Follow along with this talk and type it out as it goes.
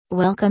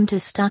Welcome to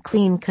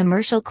StaClean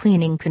Commercial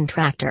Cleaning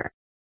Contractor.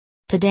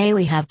 Today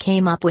we have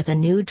came up with a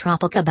new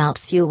topic about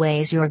few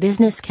ways your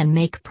business can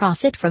make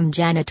profit from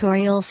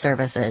janitorial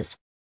services.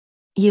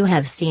 You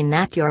have seen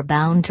that you're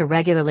bound to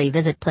regularly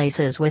visit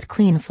places with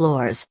clean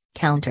floors,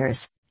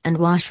 counters, and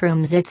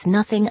washrooms. It's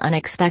nothing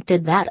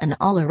unexpected that an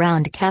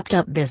all-around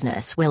kept-up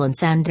business will in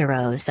Santa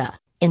Rosa,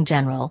 in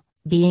general,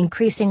 be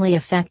increasingly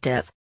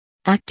effective.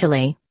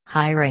 Actually,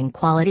 hiring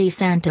quality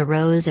Santa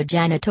Rosa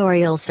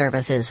janitorial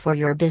services for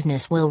your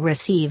business will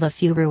receive a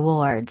few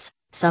rewards,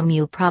 some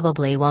you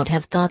probably won't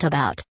have thought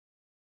about.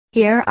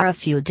 Here are a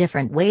few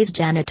different ways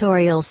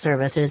janitorial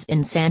services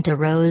in Santa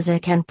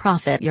Rosa can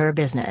profit your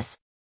business.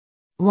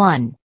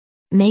 1.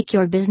 Make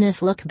your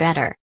business look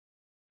better.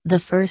 The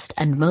first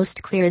and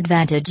most clear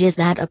advantage is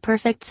that a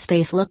perfect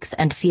space looks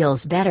and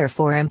feels better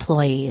for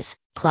employees,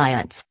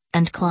 clients,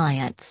 and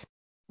clients.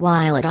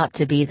 While it ought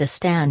to be the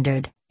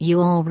standard, you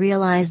all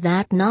realize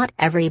that not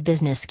every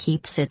business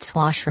keeps its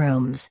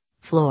washrooms,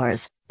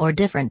 floors, or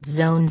different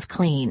zones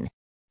clean.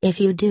 If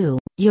you do,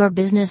 your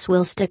business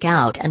will stick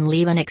out and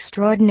leave an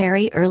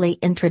extraordinary early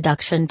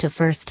introduction to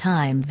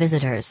first-time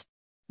visitors.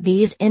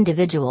 These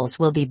individuals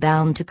will be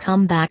bound to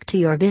come back to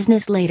your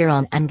business later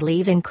on and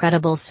leave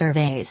incredible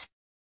surveys.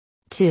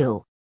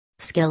 2.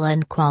 Skill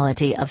and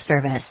quality of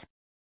service.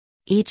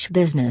 Each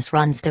business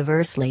runs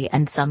diversely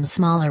and some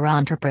smaller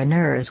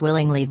entrepreneurs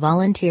willingly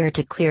volunteer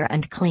to clear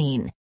and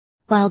clean.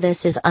 While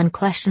this is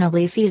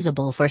unquestionably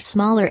feasible for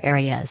smaller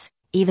areas,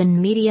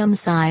 even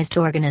medium-sized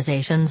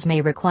organizations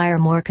may require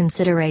more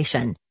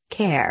consideration,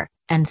 care,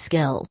 and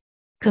skill.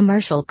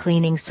 Commercial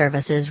cleaning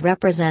services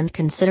represent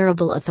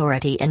considerable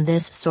authority in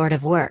this sort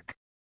of work.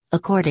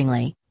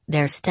 Accordingly,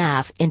 their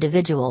staff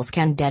individuals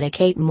can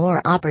dedicate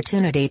more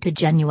opportunity to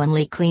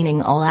genuinely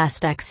cleaning all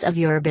aspects of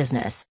your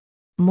business.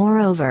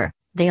 Moreover,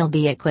 they'll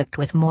be equipped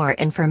with more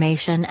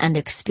information and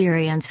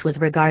experience with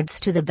regards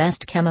to the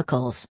best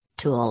chemicals,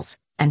 tools,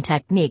 and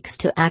techniques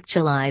to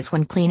actualize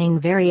when cleaning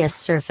various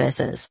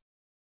surfaces.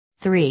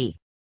 3.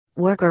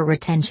 Worker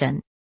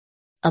retention.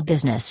 A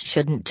business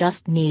shouldn't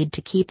just need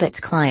to keep its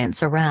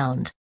clients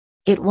around.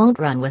 It won't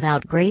run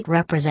without great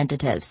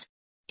representatives.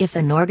 If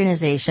an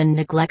organization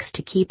neglects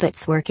to keep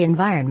its work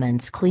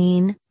environments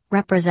clean,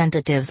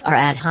 representatives are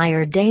at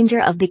higher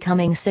danger of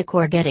becoming sick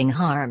or getting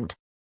harmed.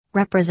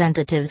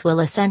 Representatives will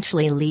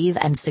essentially leave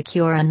and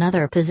secure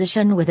another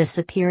position with a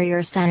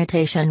superior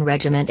sanitation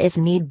regimen if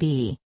need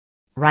be.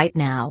 Right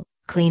now,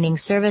 cleaning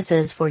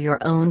services for your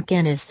own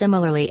kin is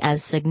similarly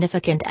as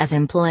significant as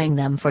employing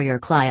them for your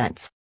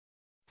clients.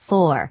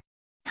 4.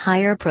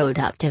 Higher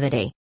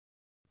productivity.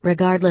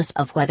 Regardless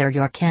of whether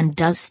your kin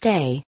does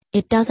stay,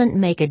 it doesn't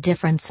make a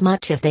difference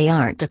much if they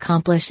aren't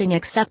accomplishing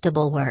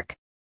acceptable work.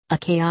 A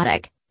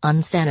chaotic,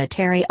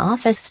 unsanitary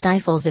office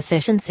stifles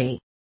efficiency.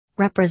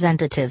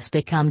 Representatives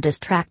become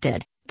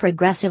distracted,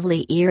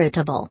 progressively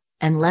irritable,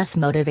 and less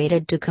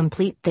motivated to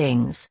complete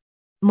things.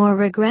 More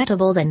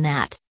regrettable than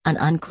that, an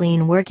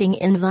unclean working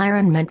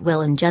environment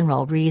will in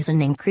general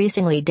result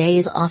increasingly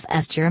days off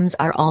as germs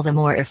are all the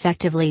more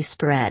effectively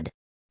spread.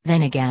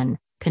 Then again,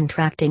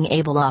 contracting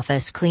able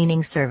office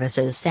cleaning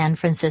services San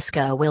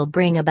Francisco will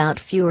bring about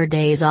fewer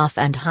days off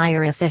and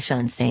higher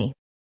efficiency.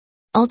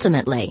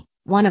 Ultimately,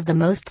 one of the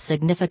most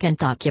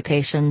significant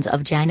occupations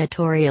of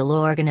janitorial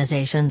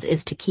organizations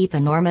is to keep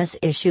enormous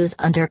issues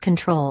under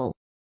control.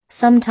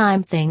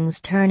 Sometimes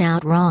things turn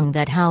out wrong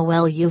that how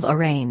well you've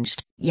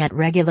arranged, yet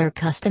regular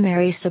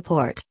customary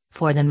support,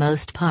 for the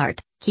most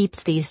part,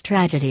 keeps these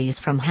tragedies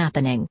from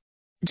happening.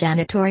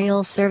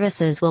 Janitorial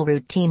services will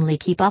routinely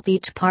keep up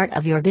each part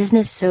of your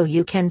business so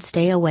you can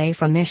stay away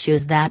from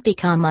issues that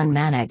become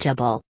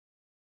unmanageable.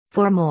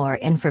 For more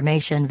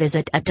information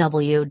visit at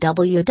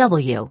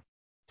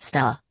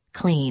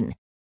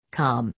www.staclean.com.